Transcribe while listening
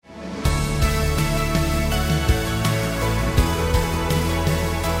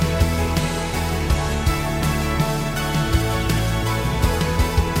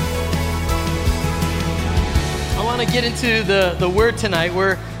get into the word tonight,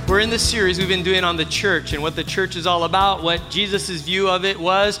 we're in this series we've been doing on the church and what the church is all about, what Jesus' view of it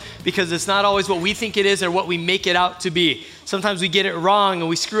was, because it's not always what we think it is or what we make it out to be. Sometimes we get it wrong and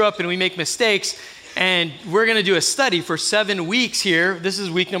we screw up and we make mistakes. And we're going to do a study for 7 weeks here. This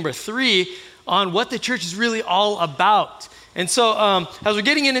is week number 3 on what the church is really all about. And so as we're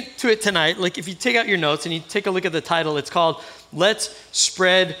getting into it tonight, like if you take out your notes and you take a look at the title, it's called Let's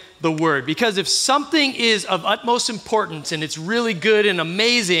Spread the Word. Because if something is of utmost importance and it's really good and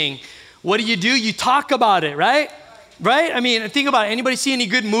amazing, what do? You talk about it, right? Right? I mean, think about it. Anybody see any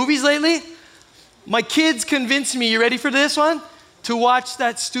good movies lately? My kids convinced me, you ready for this one? To watch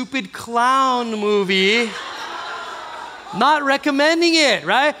that stupid clown movie. Not recommending it,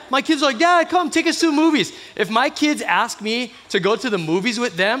 right? My kids are like, Dad, come take us to the movies. If my kids ask me to go to the movies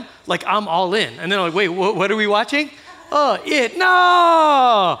with them, like I'm all in. And then I'm like, wait, what are we watching? Oh, it,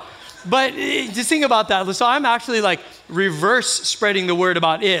 no. But just think about that. So I'm actually like reverse spreading the word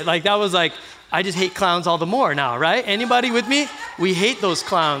about it. Like that was like, I just hate clowns all the more now, right? Anybody with me? We hate those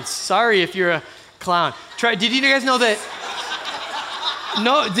clowns. Sorry if you're a clown. Did you guys know that?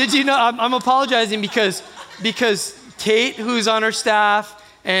 No, did you know? I'm apologizing because Tate, who's on our staff,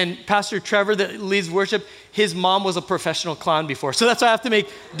 and Pastor Trevor that leads worship, his mom was a professional clown before. So that's why I have to make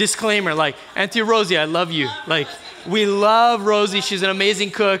disclaimer, like, Auntie Rosie, I love you. Like, we love Rosie. She's an amazing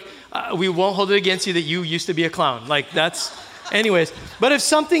cook. We won't hold it against you that you used to be a clown. Like, that's, anyways. But if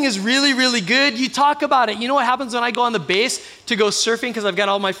something is really, really good, you talk about it. You know what happens when I go on the base to go surfing, because I've got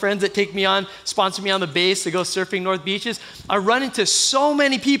all my friends that take me on, sponsor me on the base to go surfing North Beaches. I run into so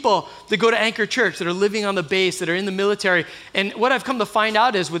many people that go to Anchor Church, that are living on the base, that are in the military. And what I've come to find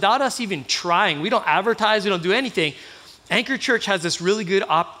out is without us even trying, we don't advertise, we don't do anything. Anchor Church has this really good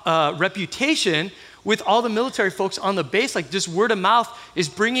reputation with all the military folks on the base. Like just word of mouth is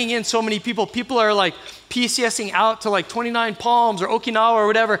bringing in so many people. People are like PCSing out to like 29 Palms or Okinawa or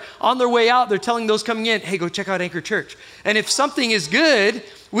whatever. On their way out, they're telling those coming in, hey, go check out Anchor Church. And if something is good,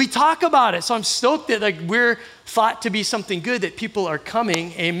 we talk about it. So I'm stoked that like we're thought to be something good, that people are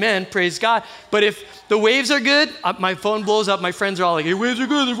coming. Amen. Praise God. But if the waves are good, my phone blows up. My friends are all like, hey, waves are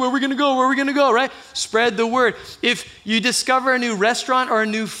good. This is where we're going to go. Where we're going to go, right? Spread the word. If you discover a new restaurant or a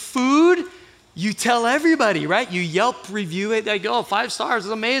new food, you tell everybody, right? You Yelp review it. They go, oh, 5 stars,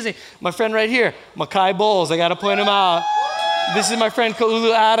 it's amazing. My friend right here, Mackay Bowls, I got to point him out. This is my friend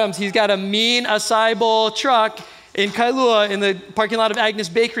Kalulu Adams. He's got a mean acai bowl truck in Kailua in the parking lot of Agnes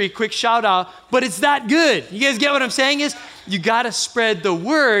Bakery. Quick shout out. But it's that good. You guys get what I'm saying is you got to spread the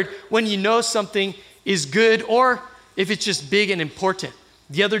word when you know something is good or if it's just big and important.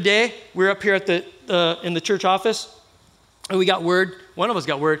 The other day, we were up here at in the church office and we got word, one of us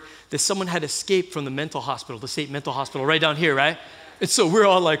got word that someone had escaped from the mental hospital, the state mental hospital right down here, right? And so we're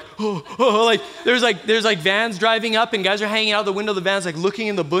all like, like there's vans driving up and guys are hanging out the window of the vans, like looking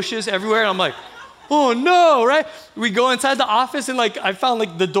in the bushes everywhere. And I'm like, oh no, right? We go inside the office and like, I found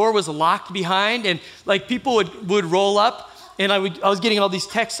like the door was locked behind and like people would roll up and I was getting all these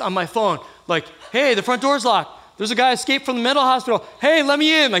texts on my phone, like, hey, the front door's locked. There's a guy escaped from the mental hospital. Hey, let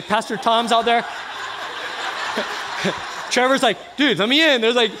me in. Like Pastor Tom's out there. Trevor's like, dude, let me in.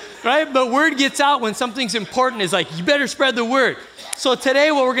 There's like, right? But word gets out when something's important. Is like, you better spread the word. So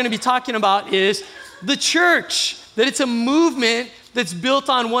today what we're going to be talking about is the church, that it's a movement that's built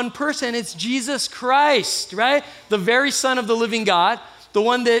on one person. It's Jesus Christ, right? The very Son of the living God, the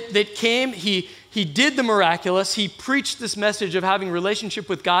one that came, he did the miraculous. He preached this message of having a relationship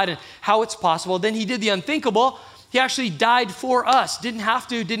with God and how it's possible. Then he did the unthinkable. He actually died for us. Didn't have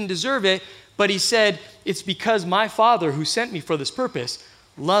to, didn't deserve it. But he said, it's because my Father who sent me for this purpose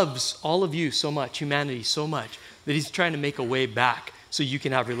loves all of you so much, humanity so much, that he's trying to make a way back so you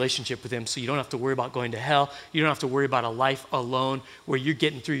can have a relationship with him, so you don't have to worry about going to hell. You don't have to worry about a life alone where you're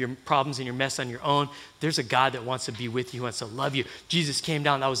getting through your problems and your mess on your own. There's a God that wants to be with you, who wants to love you. Jesus came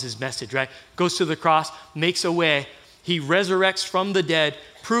down. That was his message, right? Goes to the cross, makes a way. He resurrects from the dead,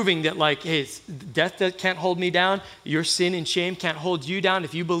 proving that like, hey, death that can't hold me down. Your sin and shame can't hold you down.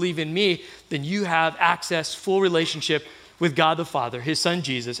 If you believe in me, then you have access, full relationship with God the Father, his son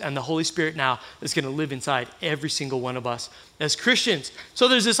Jesus, and the Holy Spirit now that's going to live inside every single one of us as Christians. So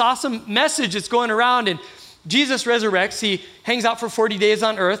there's this awesome message that's going around and Jesus resurrects. He hangs out for 40 days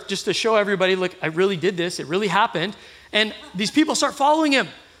on earth just to show everybody, look, I really did this. It really happened. And these people start following him.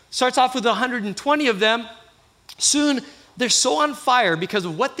 Starts off with 120 of them. Soon, they're so on fire because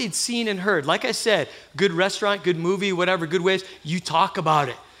of what they'd seen and heard. Like I said, good restaurant, good movie, whatever, good ways, you talk about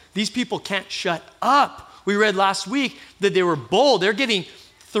it. These people can't shut up. We read last week that they were bold. They're getting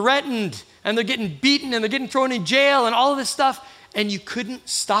threatened and they're getting beaten and they're getting thrown in jail and all of this stuff. And you couldn't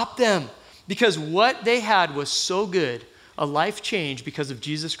stop them because what they had was so good, a life change because of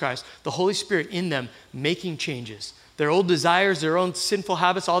Jesus Christ, the Holy Spirit in them making changes. Their old desires, their own sinful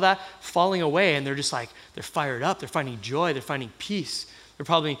habits, all that falling away, and they're just like, they're fired up, they're finding joy, they're finding peace.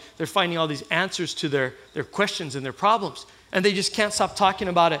 They're finding all these answers to their questions and their problems, and they just can't stop talking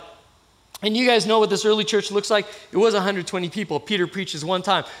about it. And you guys know what this early church looks like. It was 120 people. Peter preaches one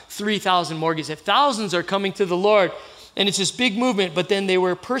time, 3,000 more get saved. Thousands are coming to the Lord. And it's this big movement, but then they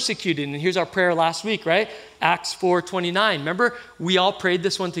were persecuted. And here's our prayer last week, right? Acts 4:29. Remember, we all prayed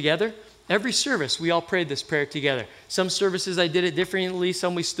this one together? Every service, we all prayed this prayer together. Some services I did it differently.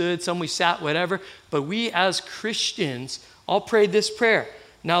 Some we stood, some we sat, whatever. But we as Christians all prayed this prayer.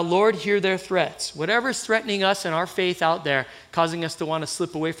 Now, Lord, hear their threats. Whatever's threatening us and our faith out there, causing us to want to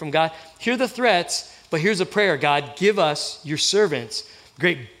slip away from God, hear the threats, but here's a prayer, God, give us, your servants,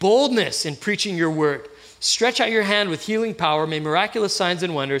 great boldness in preaching your word. Stretch out your hand with healing power. May miraculous signs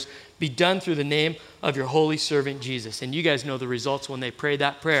and wonders be done through the name of your holy servant, Jesus. And you guys know the results when they prayed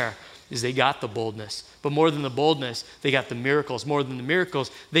that prayer is they got the boldness. But more than the boldness, they got the miracles. More than the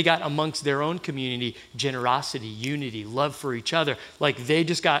miracles, they got amongst their own community generosity, unity, love for each other. Like they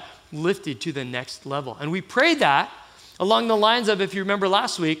just got lifted to the next level. And we prayed that along the lines of, if you remember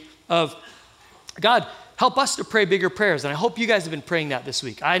last week, of God, help us to pray bigger prayers. And I hope you guys have been praying that this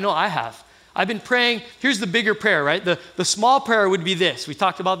week. I know I have. I've been praying, here's the bigger prayer, right? The small prayer would be this. We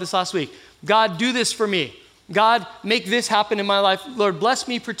talked about this last week. God, do this for me. God, make this happen in my life. Lord, bless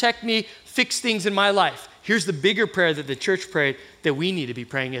me, protect me, fix things in my life. Here's the bigger prayer that the church prayed that we need to be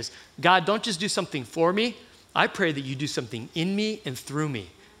praying is, God, don't just do something for me. I pray that you do something in me and through me.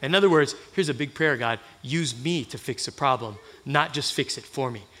 In other words, here's a big prayer, God. Use me to fix a problem, not just fix it for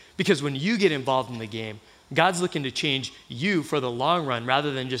me. Because when you get involved in the game, God's looking to change you for the long run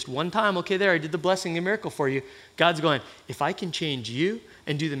rather than just one time, okay, there, I did the blessing, the miracle for you. God's going, if I can change you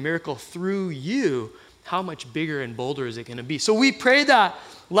and do the miracle through you, how much bigger and bolder is it going to be? So we prayed that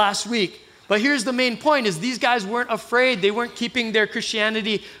last week. But here's the main point is these guys weren't afraid. They weren't keeping their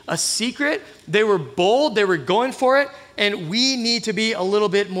Christianity a secret. They were bold. They were going for it. And we need to be a little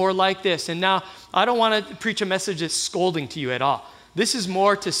bit more like this. And now I don't want to preach a message that's scolding to you at all. This is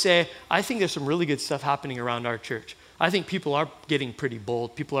more to say, I think there's some really good stuff happening around our church. I think people are getting pretty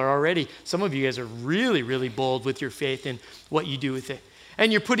bold. People are already, some of you guys are really, really bold with your faith and what you do with it.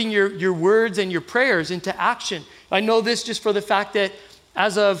 And you're putting your words and your prayers into action. I know this just for the fact that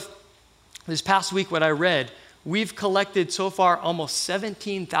as of this past week, what I read, we've collected so far almost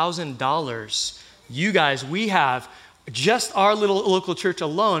 $17,000. You guys, we have just our little local church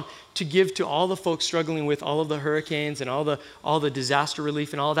alone to give to all the folks struggling with all of the hurricanes and all the disaster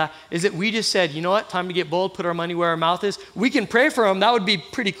relief and all that, is that we just said, you know what, time to get bold, put our money where our mouth is. We can pray for them. That would be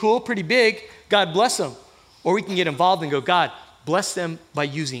pretty cool, pretty big. God bless them. Or we can get involved and go, God, bless them by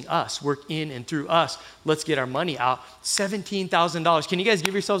using us, work in and through us. Let's get our money out. $17,000. Can you guys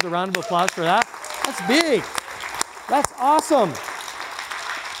give yourselves a round of applause for that? That's big. That's awesome.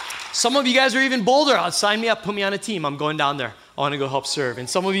 Some of you guys are even bolder. Sign me up, put me on a team. I'm going down there. I want to go help serve. And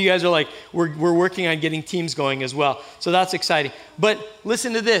some of you guys are like, we're working on getting teams going as well. So that's exciting. But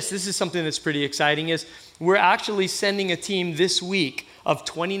listen to this. This is something that's pretty exciting is we're actually sending a team this week of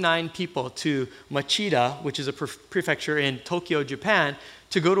 29 people to Machida, which is a prefecture in Tokyo, Japan,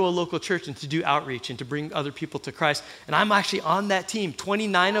 to go to a local church and to do outreach and to bring other people to Christ. And I'm actually on that team.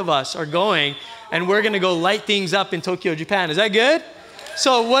 29 of us are going, and we're going to go light things up in Tokyo, Japan. Is that good?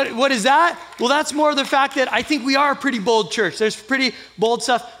 So what is that? Well, that's more the fact that I think we are a pretty bold church. There's pretty bold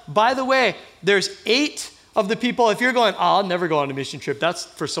stuff. By the way, there's 8 of the people, if you're going, I'll never go on a mission trip, that's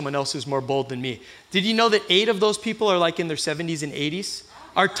for someone else who's more bold than me. Did you know that 8 of those people are like in their 70s and 80s?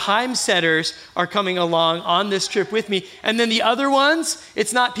 Our time setters are coming along on this trip with me. And then the other ones,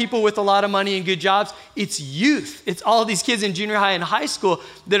 it's not people with a lot of money and good jobs. It's youth. It's all these kids in junior high and high school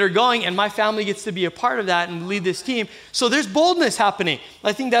that are going, and my family gets to be a part of that and lead this team. So there's boldness happening.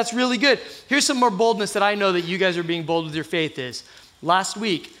 I think that's really good. Here's some more boldness that I know that you guys are being bold with your faith is. Last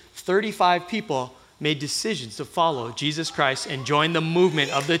week, 35 people made decisions to follow Jesus Christ and join the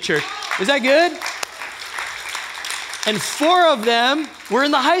movement of the church. Is that good? And 4 of them were in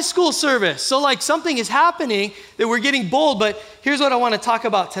the high school service. So like something is happening that we're getting bold. But here's what I want to talk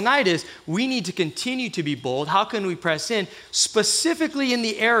about tonight is we need to continue to be bold. How can we press in? Specifically in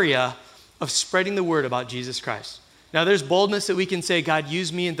the area of spreading the word about Jesus Christ. Now there's boldness that we can say, God,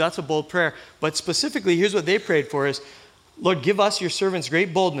 use me, and that's a bold prayer. But specifically, here's what they prayed for is, Lord, give us, your servants,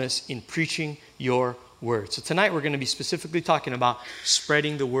 great boldness in preaching your word. So tonight we're going to be specifically talking about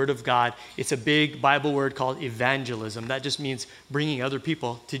spreading the word of God. It's a big Bible word called evangelism. That just means bringing other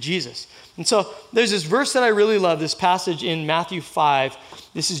people to Jesus. And so there's this verse that I really love, this passage in Matthew 5.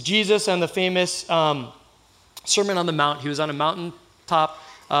 This is Jesus on the famous Sermon on the Mount. He was on a mountaintop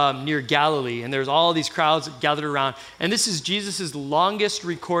near Galilee, and there's all these crowds gathered around. And this is Jesus' longest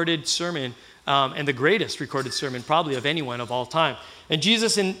recorded sermon and the greatest recorded sermon probably of anyone of all time. And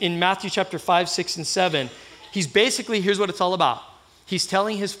Jesus in Matthew chapter 5, 6, and 7, he's basically, here's what it's all about. He's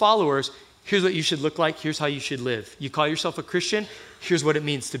telling his followers, here's what you should look like, here's how you should live. You call yourself a Christian, here's what it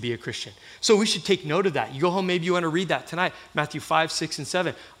means to be a Christian. So we should take note of that. You go home, maybe you want to read that tonight, Matthew 5, 6, and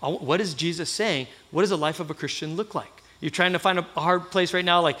 7. What is Jesus saying? What does the life of a Christian look like? You're trying to find a hard place right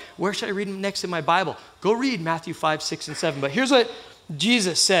now, like, where should I read next in my Bible? Go read Matthew 5, 6, and 7. But here's what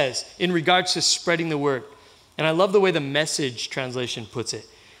Jesus says in regards to spreading the word. And I love the way the Message translation puts it.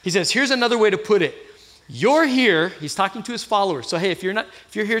 He says, here's another way to put it. You're here, he's talking to his followers. So hey, if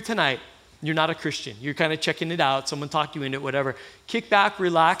you're here tonight, you're not a Christian. You're kind of checking it out. Someone talked you into it, whatever. Kick back,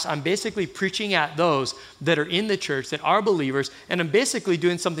 relax. I'm basically preaching at those that are in the church, that are believers, and I'm basically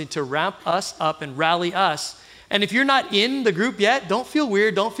doing something to ramp us up and rally us. And if you're not in the group yet, don't feel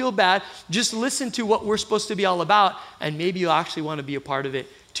weird, don't feel bad. Just listen to what we're supposed to be all about, and maybe you'll actually want to be a part of it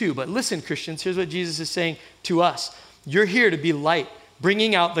too. But listen, Christians, here's what Jesus is saying to us. You're here to be light,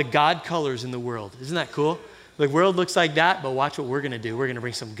 bringing out the God colors in the world. Isn't that cool? The world looks like that, but watch what we're going to do. We're going to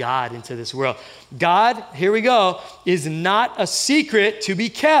bring some God into this world. God, here we go, is not a secret to be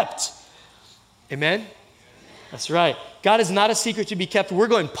kept. Amen? That's right. God is not a secret to be kept. We're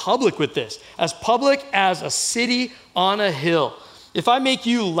going public with this, as public as a city on a hill. If I make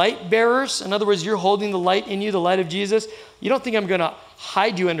you light bearers, in other words, you're holding the light in you, the light of Jesus, you don't think I'm going to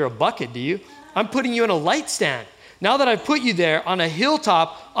hide you under a bucket, do you? I'm putting you in a light stand. Now that I've put you there on a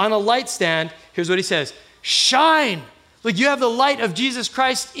hilltop, on a light stand, here's what he says, shine. Like you have the light of Jesus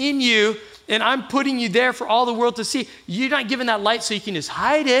Christ in you, and I'm putting you there for all the world to see. You're not given that light so you can just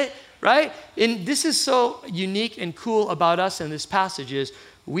hide it, right? And this is so unique and cool about us in this passage is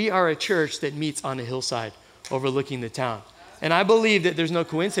we are a church that meets on a hillside overlooking the town. And I believe that there's no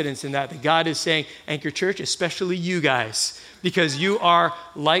coincidence in that God is saying, Anchor Church, especially you guys, because you are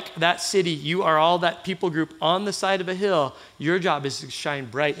like that city. You are all that people group on the side of a hill. Your job is to shine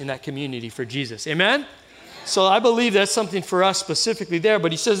bright in that community for Jesus. Amen? So I believe that's something for us specifically there.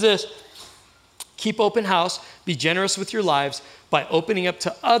 But he says this, keep open house, be generous with your lives. By opening up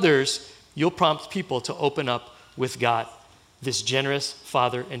to others, you'll prompt people to open up with God, this generous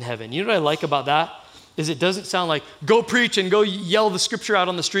Father in heaven. You know what I like about that? Is it doesn't sound like, go preach and go yell the scripture out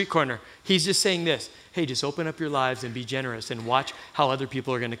on the street corner. He's just saying this, hey, just open up your lives and be generous and watch how other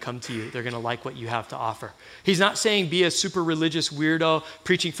people are going to come to you. They're going to like what you have to offer. He's not saying be a super religious weirdo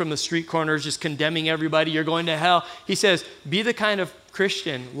preaching from the street corners, just condemning everybody, you're going to hell. He says, be the kind of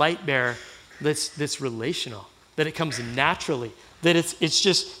Christian light bearer that's relational, that it comes naturally, that it's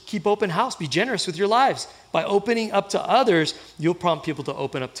just keep open house, be generous with your lives. By opening up to others, you'll prompt people to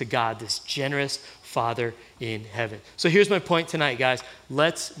open up to God, this generous Father in heaven. So here's my point tonight, guys.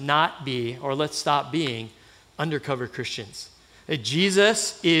 Let's not be, or let's stop being undercover Christians. That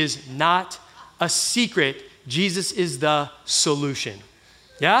Jesus is not a secret. Jesus is the solution.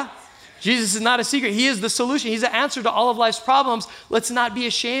 Yeah? Jesus is not a secret. He is the solution. He's the answer to all of life's problems. Let's not be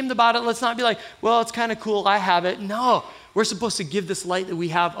ashamed about it. Let's not be like, well, it's kind of cool. I have it. No, we're supposed to give this light that we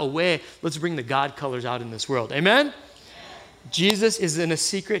have away. Let's bring the God colors out in this world. Amen? Jesus isn't a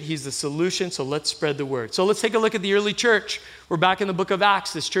secret. He's the solution. So let's spread the word. So let's take a look at the early church. We're back in the book of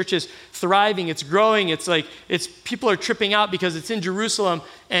Acts. This church is thriving. It's growing. People are tripping out because it's in Jerusalem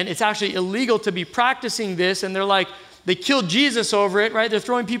and it's actually illegal to be practicing this. And they're like, they killed Jesus over it, right? They're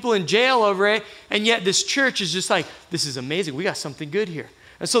throwing people in jail over it. And yet this church is just like, this is amazing. We got something good here.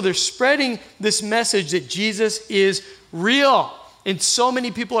 And so they're spreading this message that Jesus is real. And so many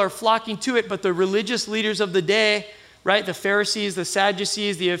people are flocking to it. But the religious leaders of the day, right? The Pharisees, the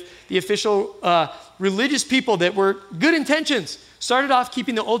Sadducees, the official religious people that were good intentions, started off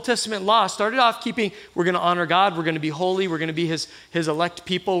keeping the Old Testament law, started off keeping, we're going to honor God, we're going to be holy, we're going to be his elect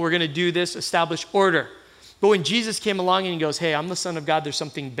people, we're going to do this, establish order. But when Jesus came along and he goes, hey, I'm the Son of God, there's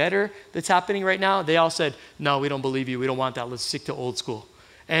something better that's happening right now, they all said, no, we don't believe you, we don't want that, let's stick to old school.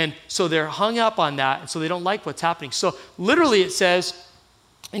 And so they're hung up on that, and so they don't like what's happening. So literally it says,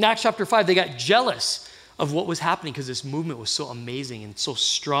 in Acts chapter 5, they got jealous of what was happening because this movement was so amazing and so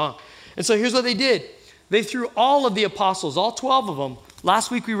strong. And so here's what they did. They threw all of the apostles, all 12 of them. Last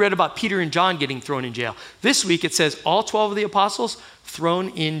week we read about Peter and John getting thrown in jail. This week it says all 12 of the apostles thrown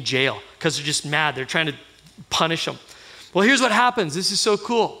in jail because they're just mad. They're trying to punish them. Well, here's what happens. This is so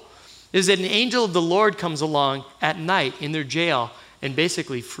cool. is that an angel of the Lord comes along at night in their jail and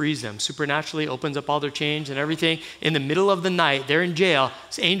basically frees them. Supernaturally opens up all their chains and everything. In the middle of the night, they're in jail.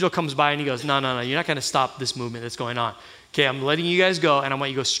 This angel comes by and he goes, no, you're not going to stop this movement that's going on. Okay, I'm letting you guys go, and I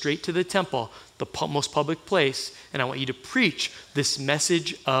want you to go straight to the temple, the most public place, and I want you to preach this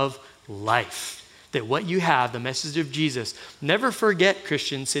message of life. That what you have, the message of Jesus. Never forget,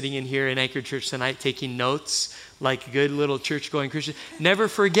 Christians sitting in here in Anchor Church tonight taking notes like good little church-going Christians. Never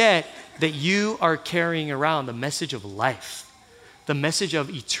forget that you are carrying around the message of life, the message of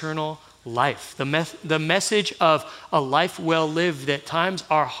eternal life, the message of a life well lived, that times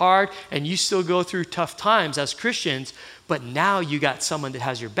are hard and you still go through tough times as Christians, but now you got someone that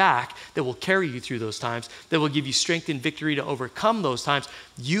has your back that will carry you through those times, that will give you strength and victory to overcome those times.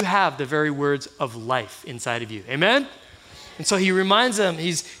 You have the very words of life inside of you. Amen? And so he reminds them,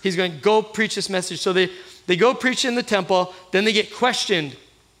 he's going, go preach this message. So they go preach in the temple, then they get questioned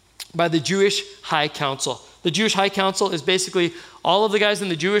by the Jewish high council. The Jewish high council is basically all of the guys in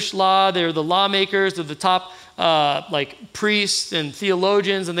the Jewish law. They're the lawmakers, they're the top priests and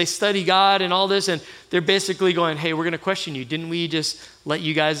theologians, and they study God and all this, and they're basically going, hey, we're going to question you. Didn't we just let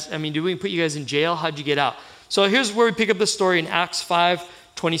you guys, did we put you guys in jail? How'd you get out? So here's where we pick up the story in Acts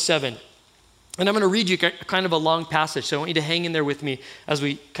 5:27. And I'm going to read you kind of a long passage, so I want you to hang in there with me as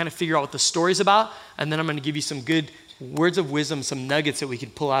we kind of figure out what the story's about, and then I'm going to give you some good words of wisdom, some nuggets that we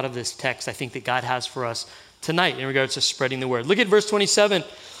can pull out of this text I think that God has for us tonight in regards to spreading the word. Look at verse 27. It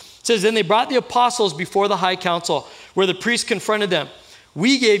says, then they brought the apostles before the high council, where the priest confronted them.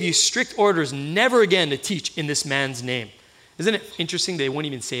 We gave you strict orders never again to teach in this man's name. Isn't it interesting they won't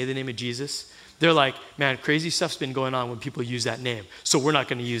even say the name of Jesus? They're like, man, crazy stuff's been going on when people use that name, so we're not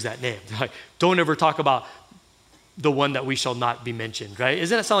going to use that name. They're like, don't ever talk about the one that we shall not be mentioned, right?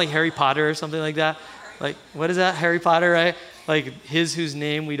 Isn't it sound like Harry Potter or something like that? Like, what is that, Harry Potter, right? Like his whose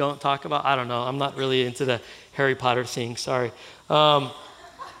name we don't talk about? I don't know. I'm not really into the Harry Potter thing, sorry. I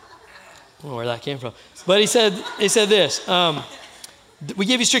don't know where that came from. But he said this, we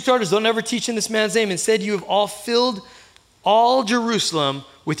gave you strict orders, don't ever teach in this man's name. Instead, you have all filled all Jerusalem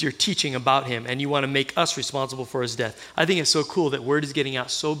with your teaching about him, and you want to make us responsible for his death. I think it's so cool that word is getting out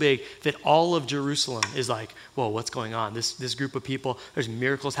so big that all of Jerusalem is like, whoa, what's going on? This group of people, there's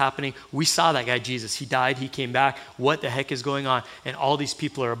miracles happening. We saw that guy Jesus. He died, he came back. What the heck is going on? And all these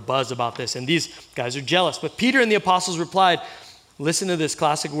people are abuzz about this, and these guys are jealous. But Peter and the apostles replied, listen to this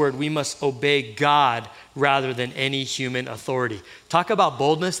classic word, we must obey God rather than any human authority. Talk about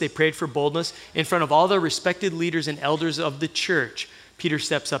boldness. They prayed for boldness in front of all the respected leaders and elders of the church. Peter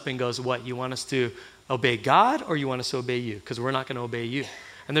steps up and goes, what, you want us to obey God or you want us to obey you? Because we're not going to obey you.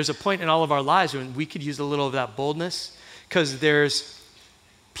 And there's a point in all of our lives when we could use a little of that boldness, because there's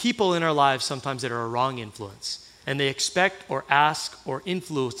people in our lives sometimes that are a wrong influence, and they expect or ask or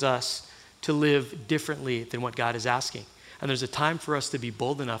influence us to live differently than what God is asking. And there's a time for us to be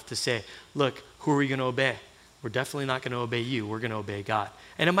bold enough to say, look, who are we going to obey? We're definitely not going to obey you. We're going to obey God.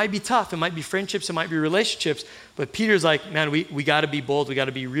 And it might be tough. It might be friendships. It might be relationships. But Peter's like, man, we got to be bold. We got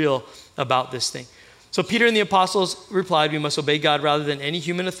to be real about this thing. So Peter and the apostles replied, we must obey God rather than any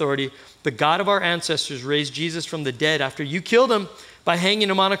human authority. The God of our ancestors raised Jesus from the dead after you killed him by hanging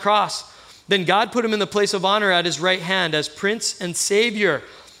him on a cross. Then God put him in the place of honor at his right hand as Prince and Savior.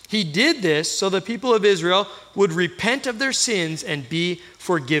 He did this so the people of Israel would repent of their sins and be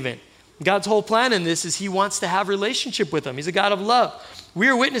forgiven. God's whole plan in this is he wants to have relationship with them. He's a God of love. We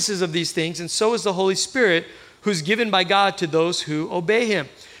are witnesses of these things, and so is the Holy Spirit, who's given by God to those who obey him.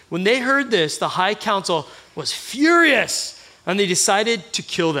 When they heard this, the high council was furious, and they decided to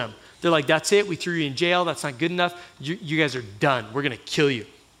kill them. They're like, that's it. We threw you in jail. That's not good enough. You guys are done. We're going to kill you.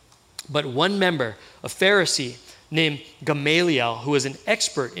 But one member, a Pharisee named Gamaliel, who was an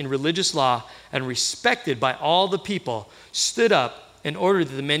expert in religious law and respected by all the people, stood up and ordered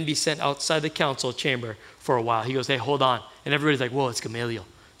that the men be sent outside the council chamber for a while. He goes, hey, hold on. And everybody's like, whoa, it's Gamaliel.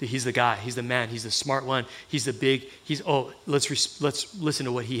 He's the guy. He's the man. He's the smart one. He's the big. Let's listen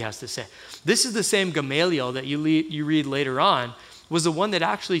to what he has to say. This is the same Gamaliel that you read later on was the one that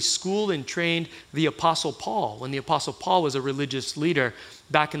actually schooled and trained the Apostle Paul. When the Apostle Paul was a religious leader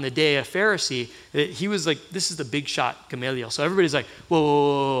back in the day, a Pharisee, he was like, this is the big shot Gamaliel. So everybody's like,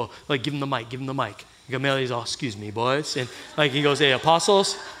 whoa, like give him the mic. Gamaliel's all, excuse me, boys. And like he goes, hey,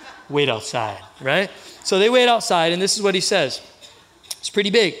 apostles, wait outside, right? So they wait outside, and this is what he says. It's pretty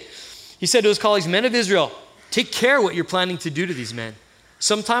big. He said to his colleagues, men of Israel, take care what you're planning to do to these men.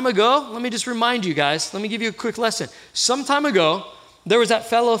 Some time ago, let me just remind you guys, let me give you a quick lesson. Some time ago, there was that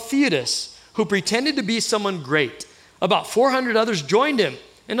fellow Theudas who pretended to be someone great. About 400 others joined him.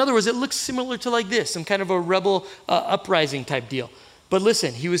 In other words, it looks similar to like this, some kind of a rebel uprising type deal. But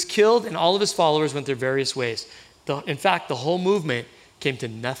listen, he was killed and all of his followers went their various ways. In fact, the whole movement came to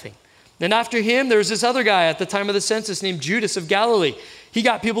nothing. Then after him, there was this other guy at the time of the census named Judas of Galilee. He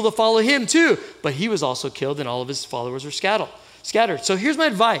got people to follow him too, but he was also killed and all of his followers were scattered. So here's my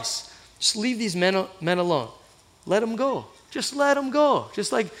advice. Just leave these men alone. Let them go. Just let them go.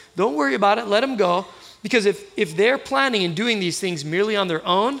 Just like, don't worry about it. Let them go. Because if they're planning and doing these things merely on their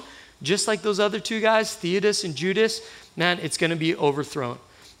own, just like those other two guys, Theudas and Judas, man, it's going to be overthrown.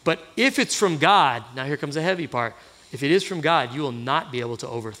 But if it's from God, now here comes the heavy part. If it is from God, you will not be able to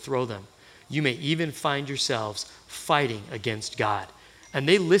overthrow them. You may even find yourselves fighting against God. And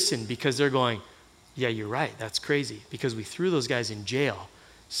they listen because they're going, yeah, you're right. That's crazy. Because we threw those guys in jail.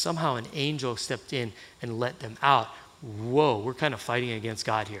 Somehow an angel stepped in and let them out. Whoa, we're kind of fighting against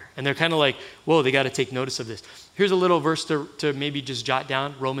God here. And they're kind of like, whoa, they got to take notice of this. Here's a little verse to maybe just jot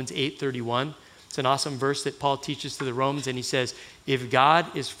down, Romans 8:31. It's an awesome verse that Paul teaches to the Romans, and he says, if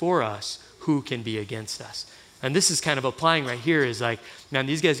God is for us, who can be against us? And this is kind of applying right here is like, man,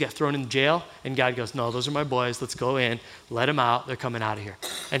 these guys got thrown in jail, and God goes, no, those are my boys. Let's go in, let them out. They're coming out of here.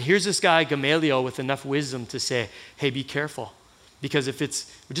 And here's this guy, Gamaliel, with enough wisdom to say, hey, be careful. Because if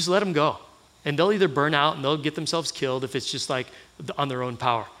just let them go. And they'll either burn out and they'll get themselves killed if it's just like on their own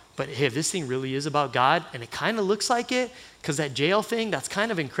power. But hey, if this thing really is about God, and it kind of looks like it, because that jail thing, that's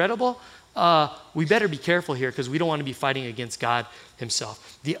kind of incredible, we better be careful here because we don't want to be fighting against God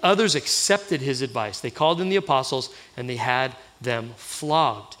himself. The others accepted his advice. They called in the apostles and they had them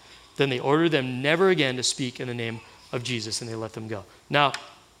flogged. Then they ordered them never again to speak in the name of Jesus, and they let them go. Now, I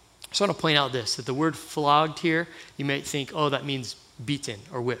just want to point out this, that the word flogged here, you might think, oh, that means beaten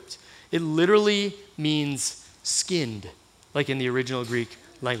or whipped. It literally means skinned, like in the original Greek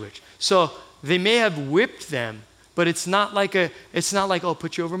language. So they may have whipped them, but it's not like, oh,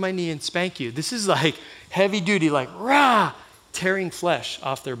 put you over my knee and spank you. This is like heavy duty, like, rah, tearing flesh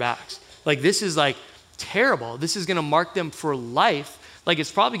off their backs. Like, this is like terrible. This is going to mark them for life. Like,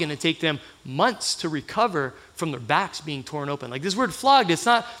 it's probably going to take them months to recover from their backs being torn open. Like, this word flogged, it's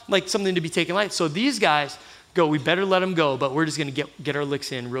not like something to be taken light. So these guys go, we better let them go, but we're just going to get our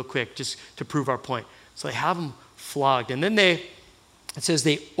licks in real quick just to prove our point. So they have them flogged. And then it says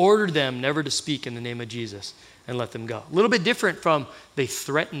they ordered them never to speak in the name of Jesus and let them go. A little bit different from they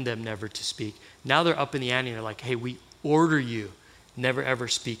threatened them never to speak. Now they're up in the ante and they're like, hey, we order you never ever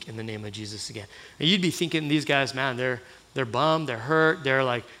speak in the name of Jesus again. And you'd be thinking these guys, man, they're bummed, they're hurt, they're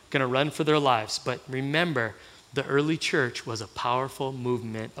like going to run for their lives. But remember, the early church was a powerful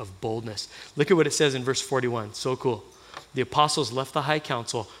movement of boldness. Look at what it says in verse 41. So cool. The apostles left the high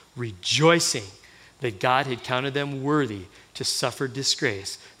council rejoicing that God had counted them worthy to suffer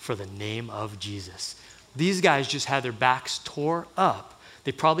disgrace for the name of Jesus. These guys just had their backs tore up.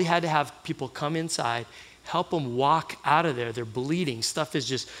 They probably had to have people come inside, help them walk out of there. They're bleeding. Stuff is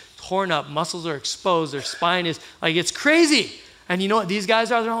just torn up. Muscles are exposed. Their spine is like, it's crazy. And you know what these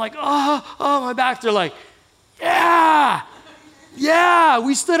guys are? They're like, oh, my back. They're like, yeah,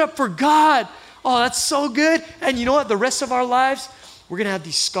 we stood up for God. Oh, that's so good. And you know what? The rest of our lives, we're going to have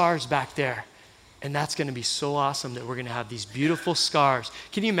these scars back there. And that's going to be so awesome that we're going to have these beautiful scars.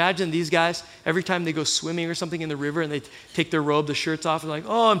 Can you imagine these guys, every time they go swimming or something in the river and they take their robe, the shirts off, and like,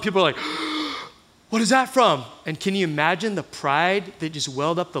 oh, and people are like, what is that from? And can you imagine the pride that just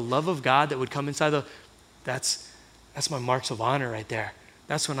welled up, the love of God that would come inside that's my marks of honor right there.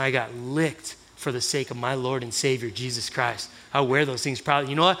 That's when I got licked for the sake of my Lord and Savior, Jesus Christ. I wear those things proudly.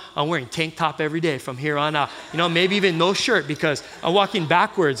 You know what? I'm wearing tank top every day from here on out. You know, maybe even no shirt because I'm walking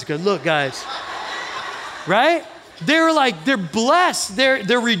backwards. Because look, guys, right? They're blessed.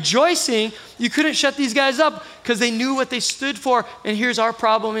 They're rejoicing. You couldn't shut these guys up because they knew what they stood for. And here's our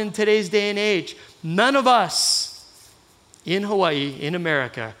problem in today's day and age. None of us in Hawaii, in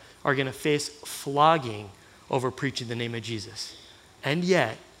America, are going to face flogging over preaching the name of Jesus. And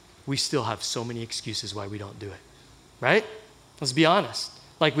yet, we still have so many excuses why we don't do it, right? Let's be honest.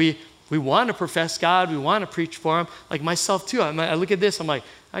 Like we want to profess God. We want to preach for him. Like myself too. I look at this. I'm like,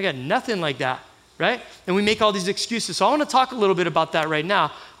 I got nothing like that, right? And we make all these excuses. So I want to talk a little bit about that right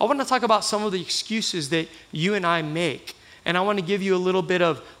now. I want to talk about some of the excuses that you and I make. And I want to give you a little bit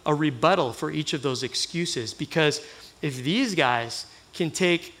of a rebuttal for each of those excuses. Because if these guys can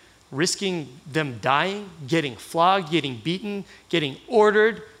take risking them dying, getting flogged, getting beaten, getting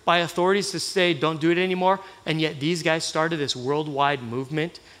ordered by authorities to say, don't do it anymore. And yet these guys started this worldwide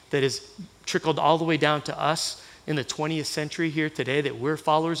movement that has trickled all the way down to us in the 20th century here today, that we're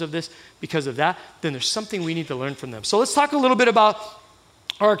followers of this because of that. Then there's something we need to learn from them. So let's talk a little bit about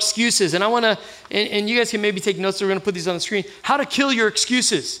our excuses. And I want to, and you guys can maybe take notes. We're going to put these on the screen. How to kill your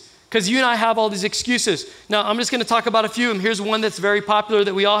excuses. Because you and I have all these excuses. Now, I'm just going to talk about a few of them. Here's one that's very popular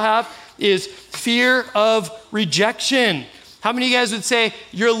that we all have is fear of rejection. How many of you guys would say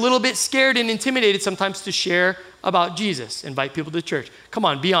you're a little bit scared and intimidated sometimes to share about Jesus, invite people to church? Come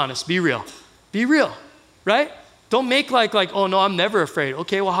on, be honest, be real. Be real, right? Don't make like, oh no, I'm never afraid.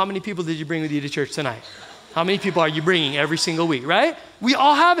 Okay, well, how many people did you bring with you to church tonight? How many people are you bringing every single week, right? We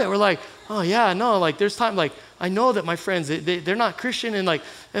all have it. We're like, oh yeah, no, like there's time, like I know that my friends, they're not Christian and like,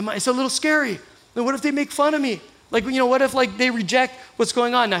 it's a little scary. Then what if they make fun of me? Like, what if like they reject what's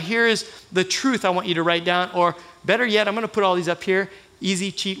going on? Now here is the truth I want you to write down, or better yet, I'm gonna put all these up here.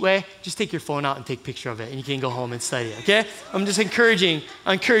 Easy cheat way, just take your phone out and take a picture of it and you can go home and study it, okay? I'm just encouraging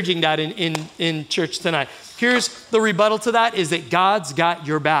that in church tonight. Here's the rebuttal to that is that God's got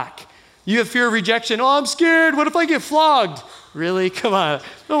your back. You have fear of rejection. Oh, I'm scared. What if I get flogged? Really? Come on.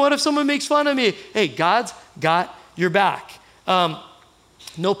 No, what if someone makes fun of me? Hey, God's got your back.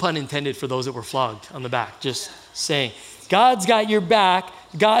 No pun intended for those that were flogged on the back. Just saying. God's got your back.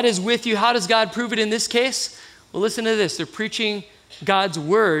 God is with you. How does God prove it in this case? Well, listen to this. They're preaching God's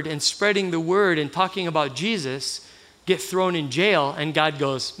word and spreading the word and talking about Jesus, get thrown in jail, and God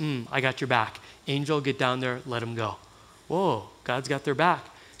goes, I got your back. Angel, get down there, let him go. Whoa, God's got their back.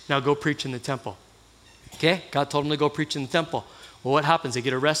 Now go preach in the temple. Okay, God told them to go preach in the temple. Well, what happens? They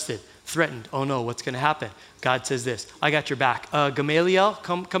get arrested, threatened. Oh no, what's going to happen? God says this, I got your back. Gamaliel,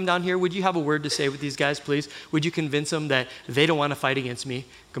 come down here. Would you have a word to say with these guys, please? Would you convince them that they don't want to fight against me?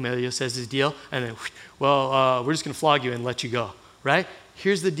 Gamaliel says his deal, and then, we're just going to flog you and let you go, right?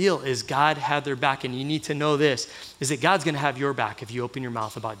 Here's the deal, is God had their back, and you need to know this, is that God's going to have your back if you open your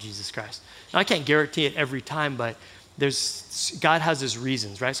mouth about Jesus Christ. Now, I can't guarantee it every time, but God has his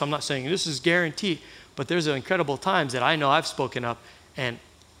reasons, right? So I'm not saying this is guaranteed, but there's incredible times that I know I've spoken up and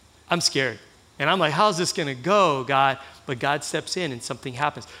I'm scared. And I'm like, how's this going to go, God? But God steps in and something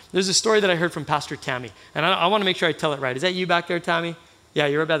happens. There's a story that I heard from Pastor Tammy, and I want to make sure I tell it right. Is that you back there, Tammy? Yeah,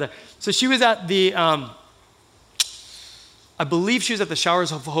 you're right back there. So she was at the, I believe she was at the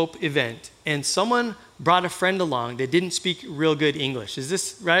Showers of Hope event, and someone brought a friend along that didn't speak real good English. Is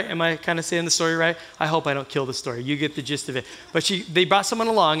this right? Am I kind of saying the story right? I hope I don't kill the story. You get the gist of it. But they brought someone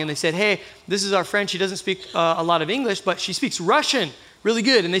along and they said, hey, this is our friend. She doesn't speak a lot of English, but she speaks Russian really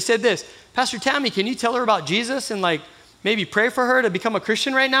good. And they said this, Pastor Tammy, can you tell her about Jesus and like maybe pray for her to become a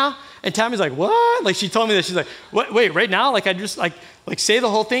Christian right now? And Tammy's like, what? Like she told me that. She's like, what? Wait, right now? Like I just like say the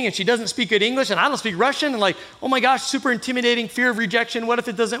whole thing and she doesn't speak good English and I don't speak Russian and like, oh my gosh, super intimidating, fear of rejection. What if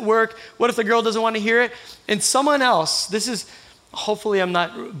it doesn't work? What if the girl doesn't want to hear it? And someone else, this is, hopefully I'm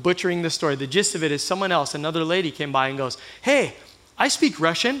not butchering the story. The gist of it is someone else, another lady came by and goes, hey, I speak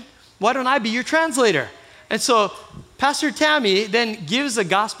Russian. Why don't I be your translator? And so Pastor Tammy then gives a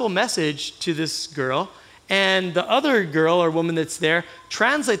gospel message to this girl, and the other girl or woman that's there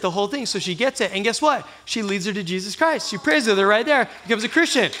translate the whole thing so she gets it. And guess what? She leads her to Jesus Christ. She prays with her right there, becomes a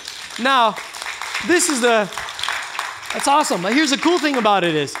Christian. Now, that's awesome. Here's the cool thing about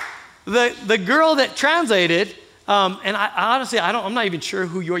it is the girl that translated, and I honestly, I'm not even sure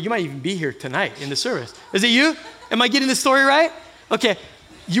who you might even be here tonight in the service. Is it you? Am I getting the story right? Okay.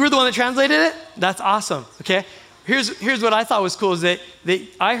 You were the one that translated it? That's awesome, okay? Here's what I thought was cool is that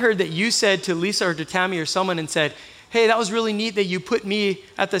I heard that you said to Lisa or to Tammy or someone and said, hey, that was really neat that you put me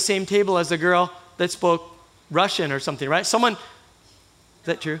at the same table as the girl that spoke Russian or something, right? Someone, is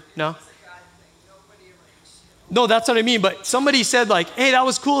that true? No? No, that's what I mean, but somebody said like, hey, that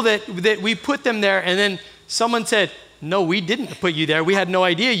was cool that we put them there, and then someone said, no, we didn't put you there. We had no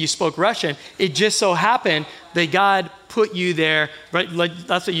idea you spoke Russian. It just so happened that God put you there, right? Like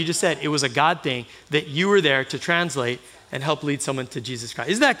that's what you just said. It was a God thing that you were there to translate and help lead someone to Jesus Christ.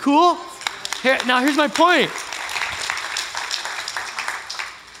 Isn't that cool? Here's my point.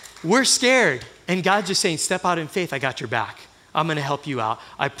 We're scared, and God's just saying, step out in faith. I got your back. I'm going to help you out.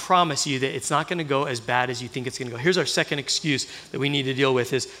 I promise you that it's not going to go as bad as you think it's going to go. Here's our second excuse that we need to deal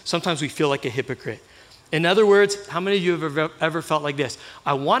with is sometimes we feel like a hypocrite. In other words, how many of you have ever felt like this?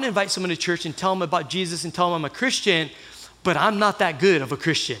 I want to invite someone to church and tell them about Jesus and tell them I'm a Christian, but I'm not that good of a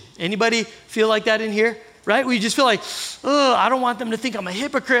Christian. Anybody feel like that in here? Right? We just feel like, oh, I don't want them to think I'm a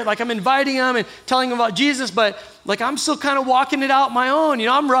hypocrite, like I'm inviting them and telling them about Jesus, but like I'm still kind of walking it out my own. You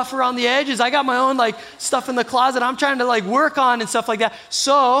know, I'm rough around the edges. I got my own like stuff in the closet I'm trying to like work on and stuff like that.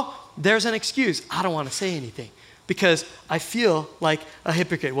 So there's an excuse. I don't want to say anything because I feel like a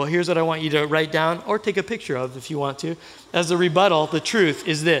hypocrite. Well, here's what I want you to write down or take a picture of if you want to. As a rebuttal, the truth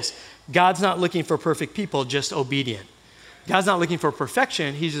is this. God's not looking for perfect people, just obedient. God's not looking for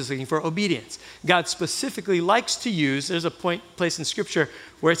perfection, he's just looking for obedience. God specifically likes to use, there's a place in scripture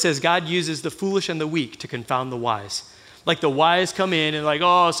where it says God uses the foolish and the weak to confound the wise. Like the wise come in and like,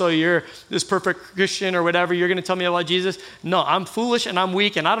 oh, so you're this perfect Christian or whatever. You're going to tell me about Jesus? No, I'm foolish and I'm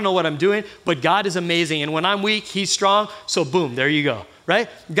weak and I don't know what I'm doing, but God is amazing. And when I'm weak, he's strong. So boom, there you go, right?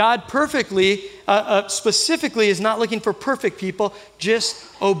 God specifically is not looking for perfect people, just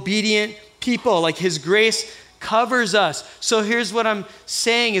obedient people. Like his grace covers us. So here's what I'm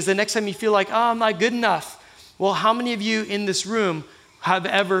saying is the next time you feel like, oh, I'm not good enough. Well, how many of you in this room have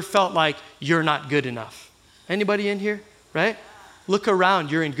ever felt like you're not good enough? Anybody in here, right? Look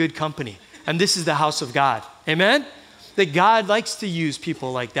around, you're in good company. And this is the house of God. Amen? That God likes to use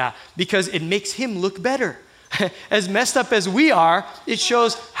people like that because it makes him look better. As messed up as we are, it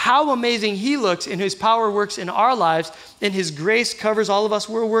shows how amazing he looks and his power works in our lives and his grace covers all of us.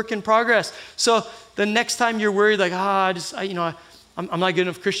 We're a work in progress. So the next time you're worried like, I'm not good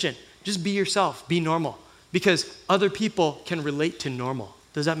enough Christian, just be yourself, be normal because other people can relate to normal.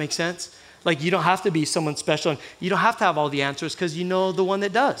 Does that make sense? Like you don't have to be someone special and you don't have to have all the answers because you know the one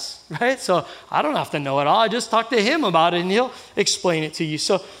that does, right? So I don't have to know it all. I just talk to him about it and he'll explain it to you.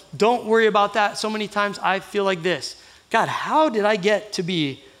 So don't worry about that. So many times I feel like this. God, how did I get to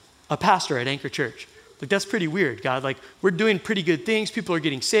be a pastor at Anchor Church? Like that's pretty weird, God. Like we're doing pretty good things. People are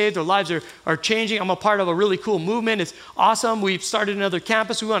getting saved. Their lives are changing. I'm a part of a really cool movement. It's awesome. We've started another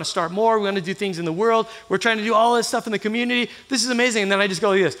campus. We want to start more. We want to do things in the world. We're trying to do all this stuff in the community. This is amazing. And then I just go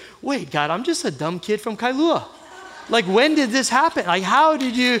like this. Wait, God, I'm just a dumb kid from Kailua. Like when did this happen? Like how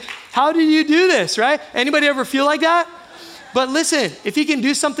did you do this, right? Anybody ever feel like that? But listen, if he can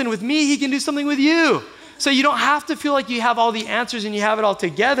do something with me, he can do something with you. So you don't have to feel like you have all the answers and you have it all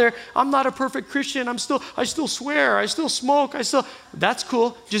together. I'm not a perfect Christian. I still swear. I still smoke. That's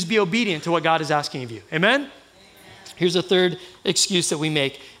cool. Just be obedient to what God is asking of you. Amen? Here's a third excuse that we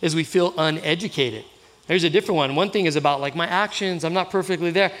make is we feel uneducated. Here's a different one. One thing is about like my actions. I'm not perfectly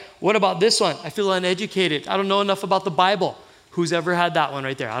there. What about this one? I feel uneducated. I don't know enough about the Bible. Who's ever had that one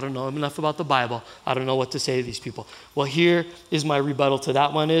right there? I don't know enough about the Bible. I don't know what to say to these people. Well, here is my rebuttal to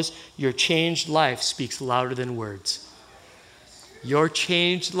that one is your changed life speaks louder than words. Your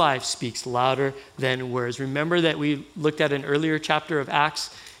changed life speaks louder than words. Remember that we looked at an earlier chapter of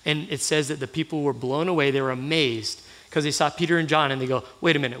Acts and it says that the people were blown away. They were amazed because they saw Peter and John and they go,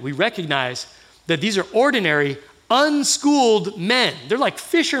 wait a minute, we recognize that these are ordinary, unschooled men. They're like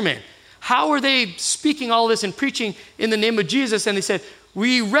fishermen. How are they speaking all this and preaching in the name of Jesus? And they said,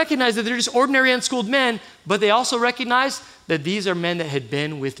 we recognize that they're just ordinary, unschooled men, but they also recognize that these are men that had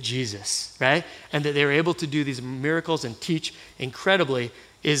been with Jesus, right? And that they were able to do these miracles and teach incredibly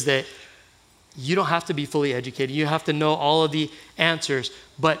is that you don't have to be fully educated. You have to know all of the answers,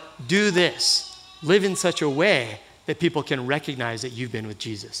 but do this. Live in such a way that people can recognize that you've been with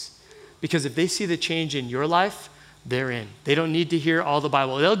Jesus. Because if they see the change in your life, they're in. They don't need to hear all the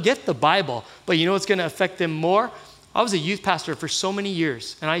Bible. They'll get the Bible, but you know what's going to affect them more? I was a youth pastor for so many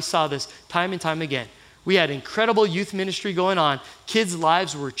years, and I saw this time and time again. We had incredible youth ministry going on. Kids'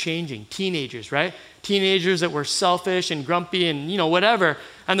 lives were changing. Teenagers, right? Teenagers that were selfish and grumpy and, whatever.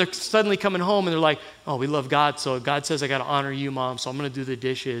 And they're suddenly coming home and they're like, oh, we love God. So God says, I got to honor you, Mom. So I'm going to do the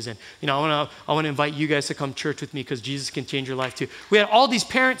dishes. And, I want to invite you guys to come church with me because Jesus can change your life too. We had all these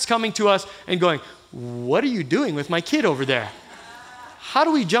parents coming to us and going, what are you doing with my kid over there? How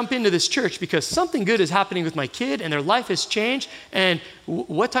do we jump into this church? Because something good is happening with my kid and their life has changed. And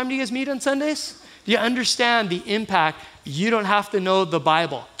what time do you guys meet on Sundays? Do you understand the impact? You don't have to know the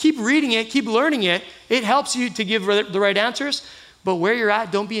Bible. Keep reading it, keep learning it. It helps you to give the right answers. But where you're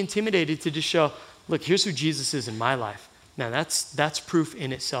at, don't be intimidated to just show, look, here's who Jesus is in my life. Now that's proof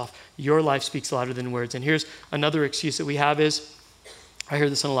in itself. Your life speaks louder than words. And here's another excuse that we have is, I hear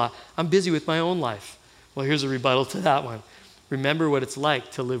this one a lot. I'm busy with my own life. Well, here's a rebuttal to that one. Remember what it's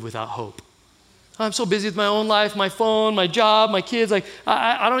like to live without hope. I'm so busy with my own life, my phone, my job, my kids. Like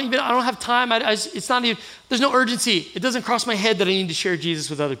I don't have time. It's not even. There's no urgency. It doesn't cross my head that I need to share Jesus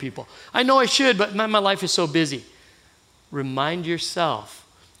with other people. I know I should, but my life is so busy. Remind yourself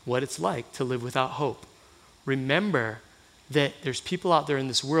what it's like to live without hope. Remember that there's people out there in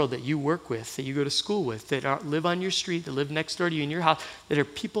this world that you work with, that you go to school with, that live on your street, that live next door to you in your house, that are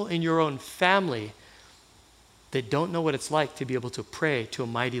people in your own family that don't know what it's like to be able to pray to a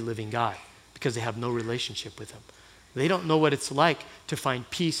mighty living God because they have no relationship with him. They don't know what it's like to find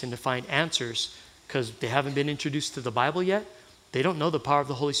peace and to find answers because they haven't been introduced to the Bible yet. They don't know the power of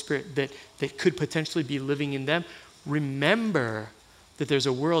the Holy Spirit that could potentially be living in them. Remember that there's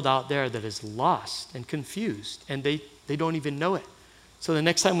a world out there that is lost and confused, and they don't even know it. So the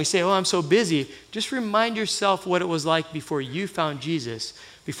next time we say, oh, I'm so busy, just remind yourself what it was like before you found Jesus,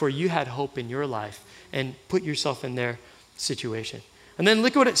 before you had hope in your life, and put yourself in their situation. And then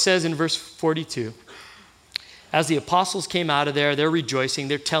look at what it says in verse 42. As the apostles came out of there, they're rejoicing.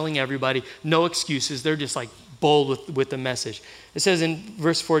 They're telling everybody, no excuses. They're just like bold with the message. It says in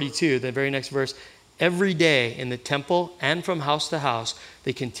verse 42, the very next verse, every day in the temple and from house to house,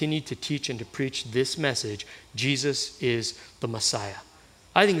 they continued to teach and to preach this message: Jesus is the Messiah.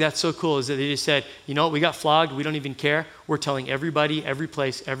 I think that's so cool, is that they just said, you know what, we got flogged, we don't even care. We're telling everybody, every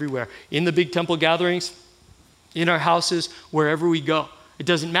place, everywhere. In the big temple gatherings, in our houses, wherever we go. It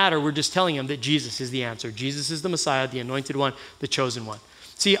doesn't matter, we're just telling them that Jesus is the answer. Jesus is the Messiah, the anointed one, the chosen one.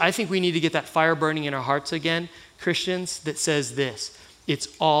 See, I think we need to get that fire burning in our hearts again, Christians, that says this: it's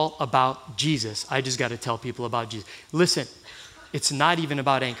all about Jesus. I just got to tell people about Jesus. Listen, it's not even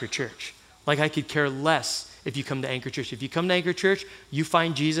about Anchor Church. Like, I could care less if you come to Anchor Church. If you come to Anchor Church, you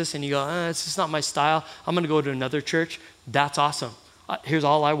find Jesus and you go, it's just not my style, I'm going to go to another church. That's awesome. Here's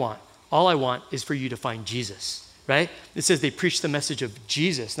all I want. All I want is for you to find Jesus, right? It says they preach the message of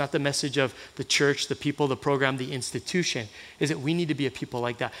Jesus, not the message of the church, the people, the program, the institution. Is that we need to be a people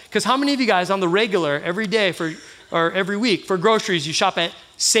like that. Because how many of you guys on the regular, every day or every week for groceries, you shop at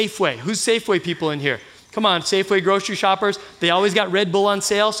Safeway? Who's Safeway people in here? Come on, Safeway grocery shoppers. They always got Red Bull on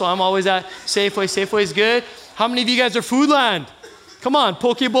sale, so I'm always at Safeway. Safeway's good. How many of you guys are Foodland? Come on,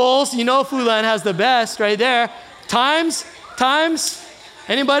 Poke Bowls. You know Foodland has the best right there. Times?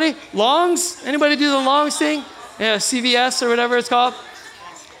 Anybody? Longs? Anybody do the Longs thing? Yeah, CVS or whatever it's called.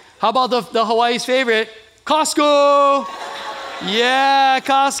 How about the Hawaii's favorite? Costco. Yeah,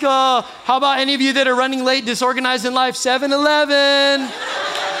 Costco. How about any of you that are running late, disorganized in life? 7-Eleven.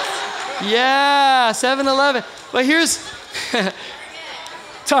 Yeah, 7-Eleven. But here's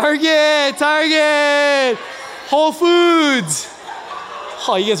Target, Whole Foods.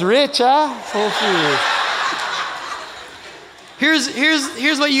 Oh, you guys are rich, huh? Whole Foods.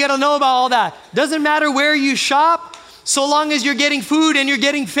 Here's what you got to know about all that. Doesn't matter where you shop, so long as you're getting food and you're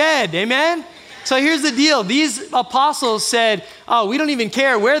getting fed. Amen? So here's the deal. These apostles said, oh, we don't even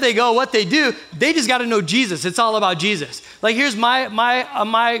care where they go, what they do. They just got to know Jesus. It's all about Jesus. Like, here's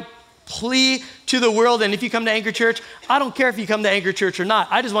my plea to the world. And if you come to Anchor Church, I don't care if you come to Anchor Church or not.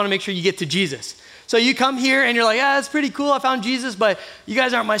 I just want to make sure you get to Jesus. So you come here and you're like, it's pretty cool. I found Jesus, but you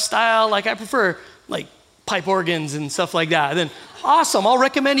guys aren't my style. Like, I prefer like pipe organs and stuff like that. Then awesome. I'll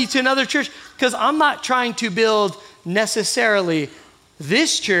recommend you to another church, because I'm not trying to build necessarily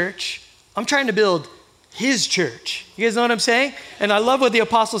this church. I'm trying to build his church. You guys know what I'm saying? And I love what the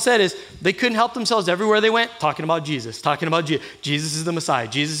apostle said is they couldn't help themselves everywhere they went, talking about Jesus. Jesus is the Messiah.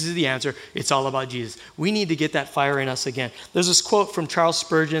 Jesus is the answer. It's all about Jesus. We need to get that fire in us again. There's this quote from Charles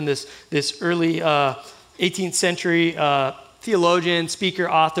Spurgeon, this early 18th century theologian, speaker,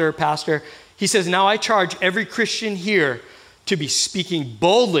 author, pastor. He says, now I charge every Christian here to be speaking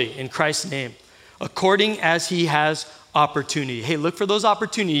boldly in Christ's name, according as he has opportunity. Hey, look for those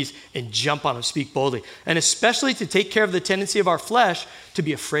opportunities and jump on them, speak boldly. And especially to take care of the tendency of our flesh to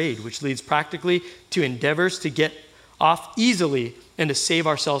be afraid, which leads practically to endeavors to get off easily and to save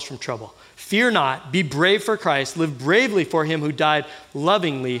ourselves from trouble. Fear not, be brave for Christ, live bravely for him who died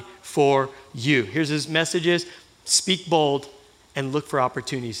lovingly for you. Here's his messages: speak bold and look for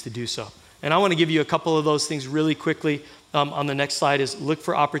opportunities to do so. And I want to give you a couple of those things really quickly. On the next slide is look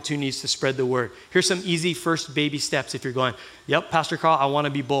for opportunities to spread the word. Here's some easy first baby steps if you're going, yep, Pastor Carl, I want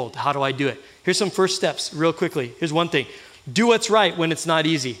to be bold. How do I do it? Here's some first steps real quickly. Here's one thing. Do what's right when it's not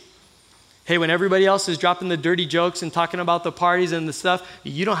easy. Hey, when everybody else is dropping the dirty jokes and talking about the parties and the stuff,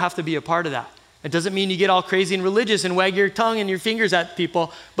 you don't have to be a part of that. It doesn't mean you get all crazy and religious and wag your tongue and your fingers at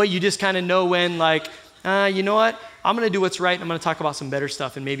people, but you just kind of know when, like, you know what? I'm going to do what's right. I'm going to talk about some better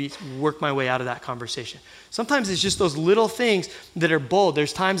stuff and maybe work my way out of that conversation. Sometimes it's just those little things that are bold.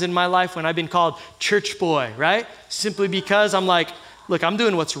 There's times in my life when I've been called church boy, right? Simply because I'm like, look, I'm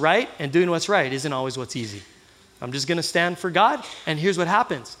doing what's right, and doing what's right isn't always what's easy. I'm just going to stand for God, and here's what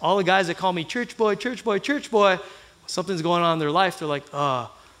happens. All the guys that call me church boy, something's going on in their life. They're like,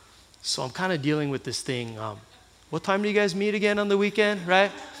 so I'm kind of dealing with this thing. What time do you guys meet again on the weekend,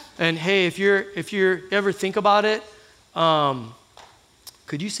 right? And hey, if you ever think about it,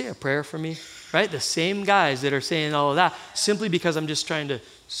 could you say a prayer for me? Right? The same guys that are saying all of that, simply because I'm just trying to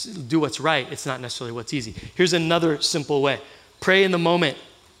do what's right. It's not necessarily what's easy. Here's another simple way. Pray in the moment.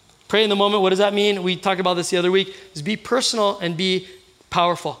 Pray in the moment. What does that mean? We talked about this the other week. Is be personal and be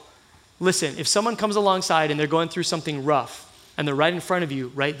powerful. Listen, if someone comes alongside and they're going through something rough and they're right in front of you,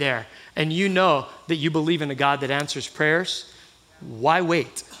 right there, and you know that you believe in a God that answers prayers, why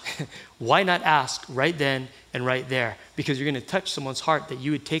wait? Why not ask right then and right there? Because you're going to touch someone's heart that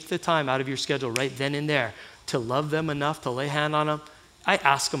you would take the time out of your schedule right then and there to love them enough to lay hand on them. I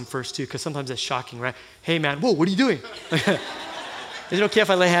ask them first too, because sometimes that's shocking, right? Hey man, whoa, what are you doing? Is it okay if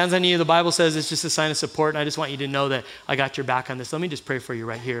I lay hands on you? The Bible says it's just a sign of support, and I just want you to know that I got your back on this. Let me just pray for you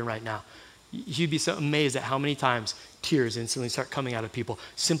right here and right now. You'd be so amazed at how many times tears instantly start coming out of people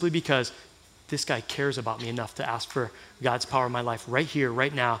simply because this guy cares about me enough to ask for God's power in my life right here,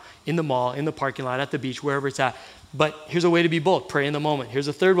 right now, in the mall, in the parking lot, at the beach, wherever it's at. But here's a way to be bold. Pray in the moment. Here's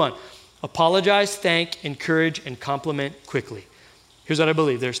a third one. Apologize, thank, encourage, and compliment quickly. Here's what I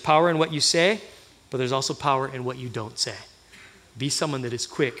believe. There's power in what you say, but there's also power in what you don't say. Be someone that is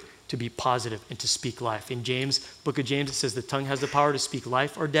quick to be positive and to speak life. In book of James, it says the tongue has the power to speak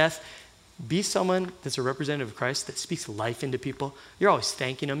life or death. Be someone that's a representative of Christ that speaks life into people. You're always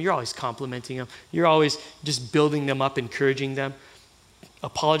thanking them. You're always complimenting them. You're always just building them up, encouraging them.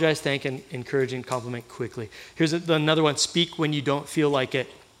 Apologize, thank, and encourage and compliment quickly. Here's another one. Speak when you don't feel like it.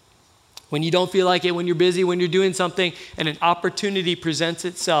 When you don't feel like it, when you're busy, when you're doing something, and an opportunity presents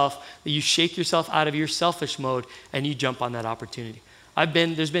itself, that you shake yourself out of your selfish mode and you jump on that opportunity.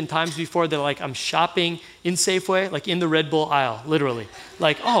 There's been times before that like I'm shopping in Safeway, like in the Red Bull aisle, literally.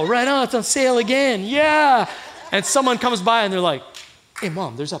 Like, oh, right on, it's on sale again, yeah. And someone comes by and they're like, hey,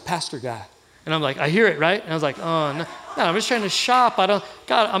 Mom, there's a pastor guy. And I'm like, I hear it, right? And I was like, oh, no, I'm just trying to shop. God,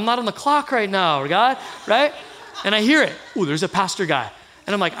 I'm not on the clock right now, God, right? And I hear it. Oh, there's a pastor guy.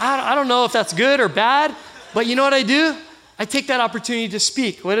 And I'm like, I don't know if that's good or bad, but you know what I do? I take that opportunity to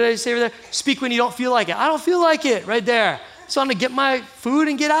speak. What did I say over there? Speak when you don't feel like it. I don't feel like it right there. So I'm going to get my food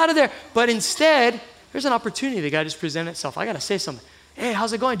and get out of there. But instead, there's an opportunity that God just presented itself. I got to say something. Hey,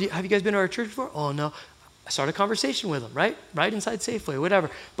 how's it going? Have you guys been to our church before? Oh, no. I start a conversation with them, right? Right inside Safeway, whatever.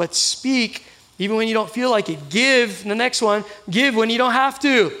 But speak even when you don't feel like it. Give, the next one, give when you don't have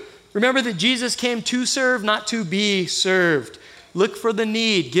to. Remember that Jesus came to serve, not to be served. Look for the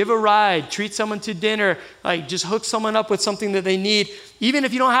need, give a ride, treat someone to dinner, like just hook someone up with something that they need. Even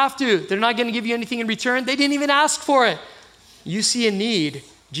if you don't have to, they're not going to give you anything in return. They didn't even ask for it. You see a need.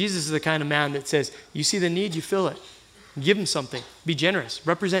 Jesus is the kind of man that says, you see the need, you fill it. Give them something. Be generous.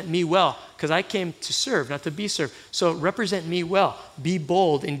 Represent me well, because I came to serve, not to be served. So represent me well. Be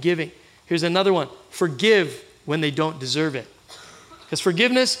bold in giving. Here's another one. Forgive when they don't deserve it. Because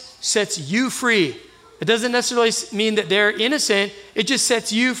forgiveness sets you free. It doesn't necessarily mean that they're innocent. It just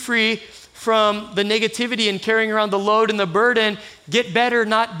sets you free from the negativity and carrying around the load and the burden. Get better,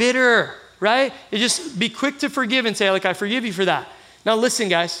 not bitter, right? You just be quick to forgive and say, like, I forgive you for that. Now listen,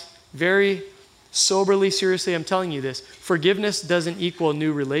 guys, very soberly, seriously, I'm telling you this. Forgiveness doesn't equal a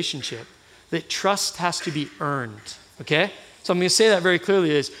new relationship. That trust has to be earned, okay? So I'm going to say that very clearly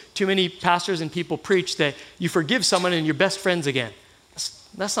is too many pastors and people preach that you forgive someone and you're best friends again.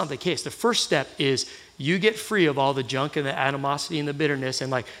 That's not the case. The first step is you get free of all the junk and the animosity and the bitterness and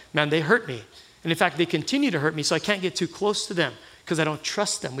like, man, they hurt me. And in fact, they continue to hurt me, so I can't get too close to them because I don't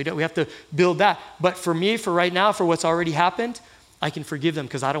trust them. We have to build that. But for me, for right now, for what's already happened, I can forgive them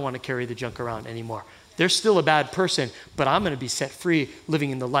because I don't want to carry the junk around anymore. They're still a bad person, but I'm going to be set free living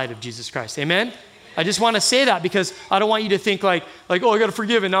in the light of Jesus Christ. Amen? I just want to say that because I don't want you to think like, oh, I got to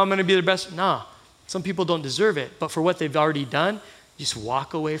forgive and now I'm going to be their best. No, some people don't deserve it. But for what they've already done, just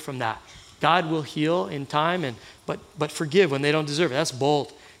walk away from that. God will heal in time, but forgive when they don't deserve it. That's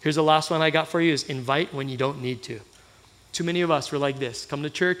bold. Here's the last one I got for you is invite when you don't need to. Too many of us were like this. Come to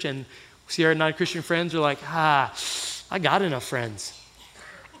church and see our non-Christian friends. We're like, I got enough friends.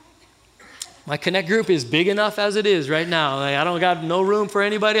 My Connect group is big enough as it is right now. Like, I don't got no room for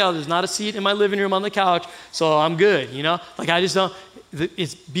anybody else. There's not a seat in my living room on the couch, so I'm good, you know? Like I just don't,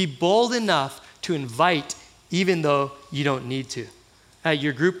 be bold enough to invite even though you don't need to.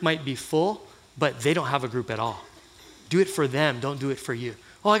 Your group might be full, but they don't have a group at all. Do it for them. Don't do it for you.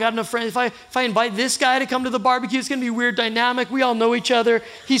 Oh, I got enough friends. If I invite this guy to come to the barbecue, it's going to be a weird dynamic. We all know each other.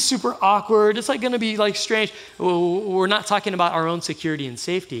 He's super awkward. It's like going to be like strange. We're not talking about our own security and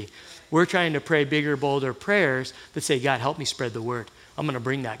safety. We're trying to pray bigger, bolder prayers that say, God, help me spread the word. I'm going to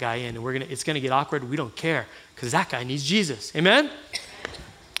bring that guy in, and it's going to get awkward. We don't care because that guy needs Jesus. Amen?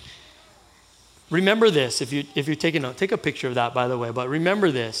 Remember this, if you're taking note, take a picture of that, by the way, but remember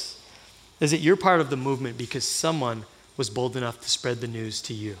this, is that you're part of the movement because someone was bold enough to spread the news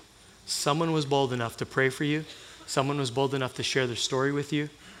to you. Someone was bold enough to pray for you. Someone was bold enough to share their story with you.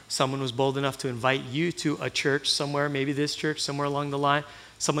 Someone was bold enough to invite you to a church somewhere, maybe this church, somewhere along the line.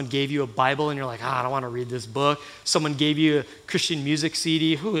 Someone gave you a Bible and you're like, I don't want to read this book. Someone gave you a Christian music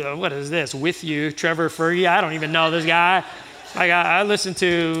CD. What is this? With You, Trevor Fergie. I don't even know this guy. I listen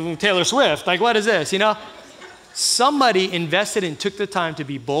to Taylor Swift. Like, what is this, you know? Somebody invested and took the time to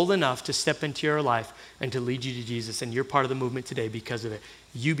be bold enough to step into your life and to lead you to Jesus, and you're part of the movement today because of it.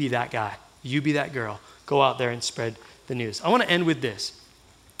 You be that guy. You be that girl. Go out there and spread the news. I want to end with this.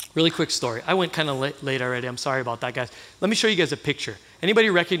 Really quick story. I went kind of late already. I'm sorry about that, guys. Let me show you guys a picture. Anybody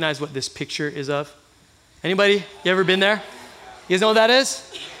recognize what this picture is of? Anybody? You ever been there? You guys know what that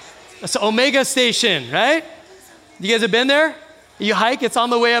is? It's the Omega Station, right? You guys have been there? You hike, it's on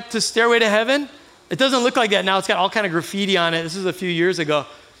the way up to Stairway to Heaven. It doesn't look like that now. It's got all kind of graffiti on it. This is a few years ago.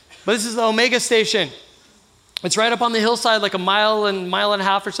 But this is the Omega Station. It's right up on the hillside, like a mile and a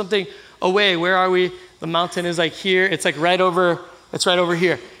half or something away. Where are we? The mountain is like here. It's like right over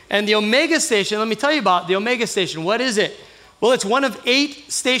here. And the Omega Station, let me tell you about the Omega Station. What is it? Well, it's one of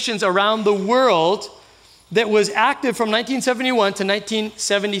 8 stations around the world that was active from 1971 to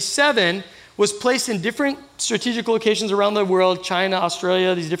 1977, was placed in different strategic locations around the world, China,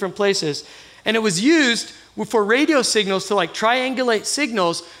 Australia, these different places. And it was used for radio signals to like triangulate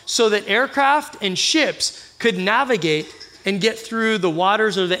signals so that aircraft and ships could navigate and get through the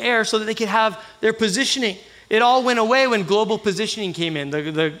waters or the air so that they could have their positioning. It all went away when global positioning came in.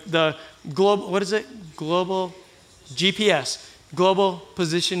 The global, what is it? Global GPS, Global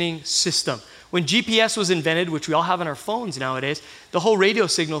Positioning System. When GPS was invented, which we all have on our phones nowadays, the whole radio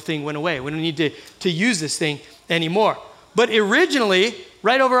signal thing went away. We don't need to use this thing anymore. But originally,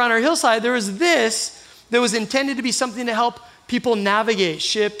 right over on our hillside, there was this that was intended to be something to help people navigate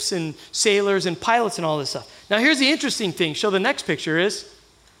ships and sailors and pilots and all this stuff. Now, here's the interesting thing. Show the next picture is,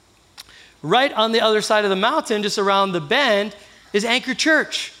 right on the other side of the mountain, just around the bend, is Anchor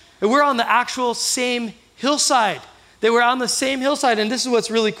Church. And we're on the actual same hillside. They were on the same hillside. And this is what's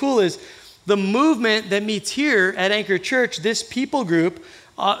really cool is the movement that meets here at Anchor Church, this people group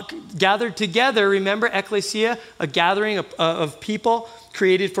gathered together, remember ecclesia, a gathering of people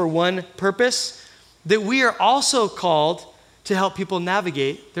created for one purpose, that we are also called to help people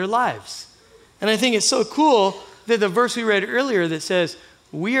navigate their lives. And I think it's so cool that the verse we read earlier that says,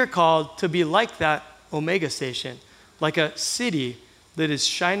 we are called to be like that Omega Station, like a city that is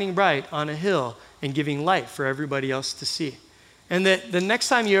shining bright on a hill and giving light for everybody else to see. And that the next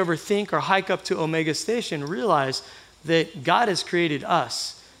time you ever think or hike up to Omega Station, realize that God has created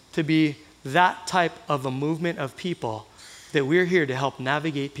us to be that type of a movement of people, that we're here to help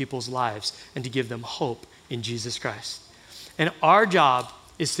navigate people's lives and to give them hope in Jesus Christ. And our job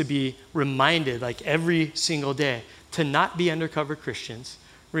is to be reminded, like every single day, to not be undercover Christians.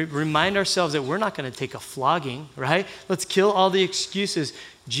 Remind ourselves that we're not going to take a flogging, right? Let's kill all the excuses.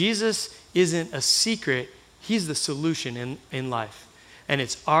 Jesus isn't a secret. He's the solution in life. And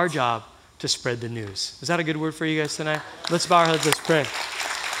it's our job to spread the news. Is that a good word for you guys tonight? Let's bow our heads, let's pray.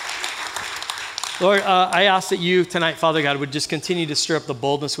 Lord, I ask that you tonight, Father God, would just continue to stir up the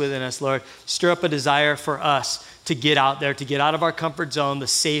boldness within us, Lord. Stir up a desire for us to get out there, to get out of our comfort zone, the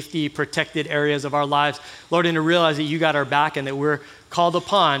safety, protected areas of our lives, Lord, and to realize that you got our back and that we're called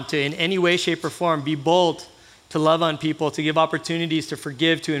upon to, in any way, shape, or form, be bold, to love on people, to give opportunities, to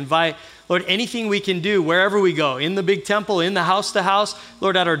forgive, to invite. Lord, anything we can do wherever we go, in the big temple, in the house to house,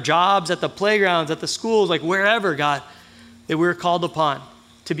 Lord, at our jobs, at the playgrounds, at the schools, like wherever, God, that we're called upon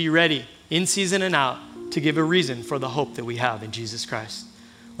to be ready in season and out to give a reason for the hope that we have in Jesus Christ.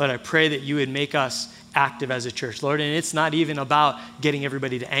 Lord, I pray that you would make us active as a church, Lord. And it's not even about getting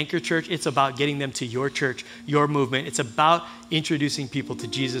everybody to Anchor Church. It's about getting them to your church, your movement. It's about introducing people to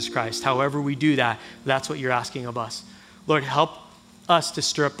Jesus Christ. However we do that, that's what you're asking of us. Lord, help us to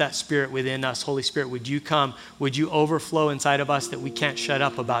stir up that spirit within us. Holy Spirit, would you come? Would you overflow inside of us that we can't shut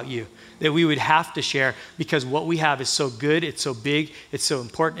up about you? That we would have to share because what we have is so good, it's so big, it's so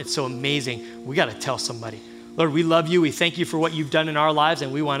important, it's so amazing. We got to tell somebody. Lord, we love you. We thank you for what you've done in our lives,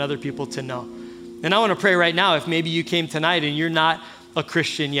 and we want other people to know. And I want to pray right now, if maybe you came tonight and you're not a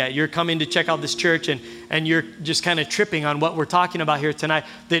Christian yet, you're coming to check out this church and you're just kind of tripping on what we're talking about here tonight,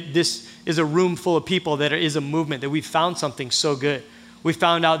 that this is a room full of people, that it is a movement, that we've found something so good. We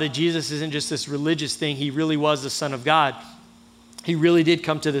found out that Jesus isn't just this religious thing. He really was the Son of God. He really did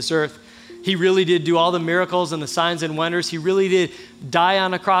come to this earth. He really did do all the miracles and the signs and wonders. He really did die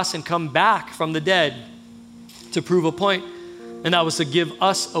on a cross and come back from the dead to prove a point. And that was to give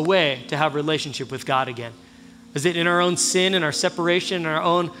us a way to have a relationship with God again. Is that in our own sin and our separation and our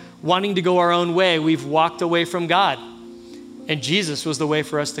own wanting to go our own way, we've walked away from God. And Jesus was the way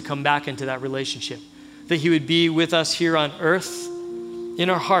for us to come back into that relationship. That he would be with us here on earth, in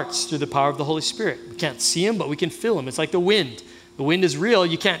our hearts, through the power of the Holy Spirit. We can't see him, but we can feel him. It's like the wind. The wind is real.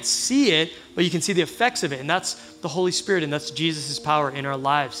 You can't see it, but you can see the effects of it. And that's the Holy Spirit, and that's Jesus' power in our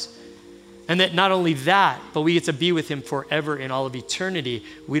lives. And that not only that, but we get to be with him forever in all of eternity.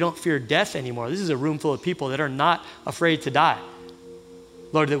 We don't fear death anymore. This is a room full of people that are not afraid to die.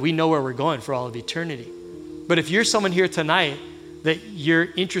 Lord, that we know where we're going for all of eternity. But if you're someone here tonight that you're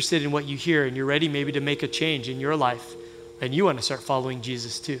interested in what you hear and you're ready maybe to make a change in your life, and you want to start following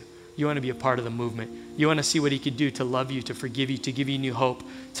Jesus too. You want to be a part of the movement. You want to see what he could do to love you, to forgive you, to give you new hope,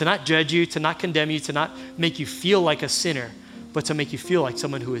 to not judge you, to not condemn you, to not make you feel like a sinner, but to make you feel like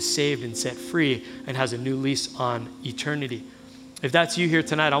someone who is saved and set free and has a new lease on eternity. If that's you here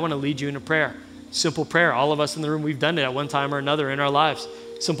tonight, I want to lead you in a prayer. Simple prayer. All of us in the room, we've done it at one time or another in our lives.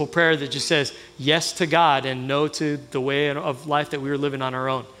 Simple prayer that just says yes to God and no to the way of life that we were living on our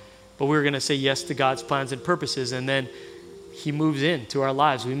own. But we're going to say yes to God's plans and purposes, and then he moves into our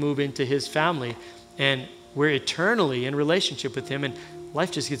lives. We move into his family, and we're eternally in relationship with him, and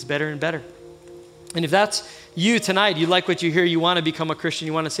life just gets better and better. And if that's you tonight, you like what you hear, you want to become a Christian,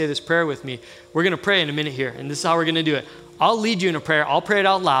 you want to say this prayer with me, we're going to pray in a minute here, and this is how we're going to do it. I'll lead you in a prayer. I'll pray it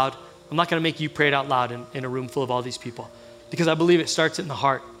out loud. I'm not going to make you pray it out loud in a room full of all these people, because I believe it starts in the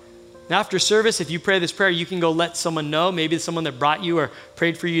heart. Now, after service, if you pray this prayer, you can go let someone know, maybe someone that brought you or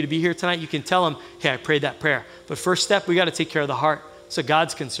prayed for you to be here tonight. You can tell them, hey, I prayed that prayer. But first step, we got to take care of the heart. So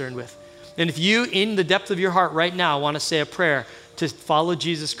God's concerned with. And if you, in the depth of your heart right now, want to say a prayer to follow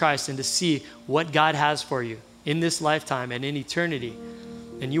Jesus Christ and to see what God has for you in this lifetime and in eternity,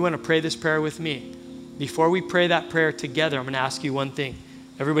 and you want to pray this prayer with me, before we pray that prayer together, I'm going to ask you one thing.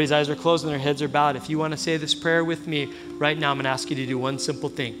 Everybody's eyes are closed and their heads are bowed. If you want to say this prayer with me right now, I'm going to ask you to do one simple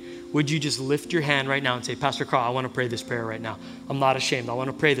thing. Would you just lift your hand right now and say, Pastor Carl, I want to pray this prayer right now. I'm not ashamed. I want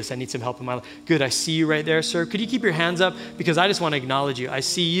to pray this. I need some help in my life. Good. I see you right there, sir. Could you keep your hands up? Because I just want to acknowledge you. I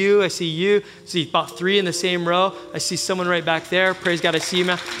see you. I see you. I see about 3 in the same row. I see someone right back there. Praise God. I see you,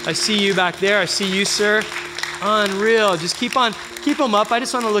 man. I see you back there. I see you, sir. Unreal. Just keep them up. I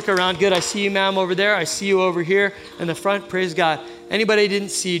just want to look around. Good. I see you, ma'am, over there. I see you over here in the front. Praise God. Anybody I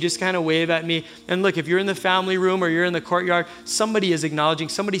didn't see, just kind of wave at me. And look, if you're in the family room or you're in the courtyard, somebody is acknowledging,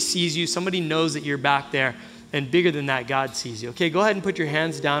 somebody sees you, somebody knows that you're back there. And bigger than that, God sees you. Okay, go ahead and put your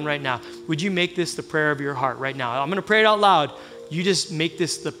hands down right now. Would you make this the prayer of your heart right now? I'm going to pray it out loud. You just make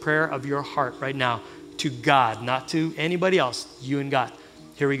this the prayer of your heart right now to God, not to anybody else, you and God.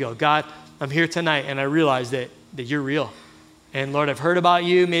 Here we go. God, I'm here tonight and I realize that you're real. And Lord, I've heard about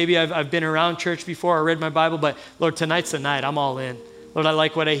you. Maybe I've been around church before or read my Bible, but Lord, tonight's the night. I'm all in. Lord, I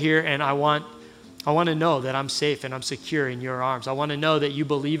like what I hear, and I want to know that I'm safe and I'm secure in your arms. I want to know that you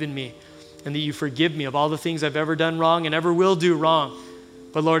believe in me and that you forgive me of all the things I've ever done wrong and ever will do wrong.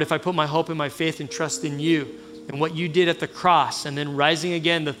 But Lord, if I put my hope and my faith and trust in you and what you did at the cross and then rising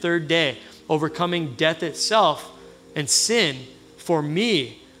again the third day, overcoming death itself and sin for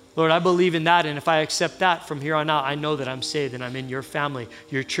me, Lord, I believe in that, and if I accept that from here on out, I know that I'm saved and I'm in your family,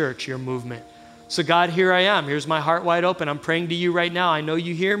 your church, your movement. So God, here I am. Here's my heart wide open. I'm praying to you right now. I know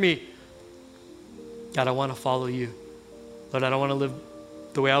you hear me. God, I want to follow you. Lord, I don't want to live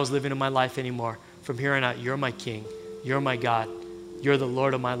the way I was living in my life anymore. From here on out, you're my King. You're my God. You're the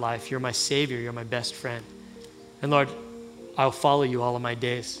Lord of my life. You're my Savior. You're my best friend. And Lord, I'll follow you all of my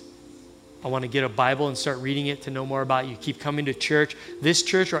days. I want to get a Bible and start reading it to know more about you. Keep coming to church, this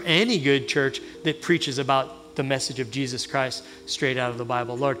church or any good church that preaches about the message of Jesus Christ straight out of the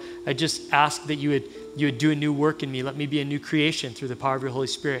Bible. Lord, I just ask that you would do a new work in me. Let me be a new creation through the power of your Holy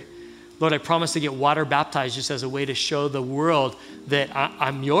Spirit. Lord, I promise to get water baptized just as a way to show the world that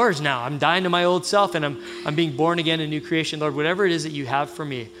I'm yours now. I'm dying to my old self and I'm being born again, a new creation. Lord, whatever it is that you have for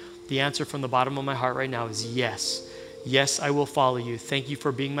me, the answer from the bottom of my heart right now is yes. Yes, I will follow you. Thank you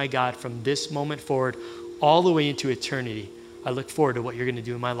for being my God from this moment forward all the way into eternity. I look forward to what you're going to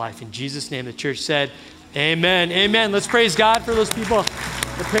do in my life. In Jesus' name, the church said, amen. Amen. Let's praise God for those people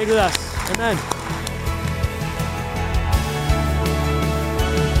that prayed with us. Amen.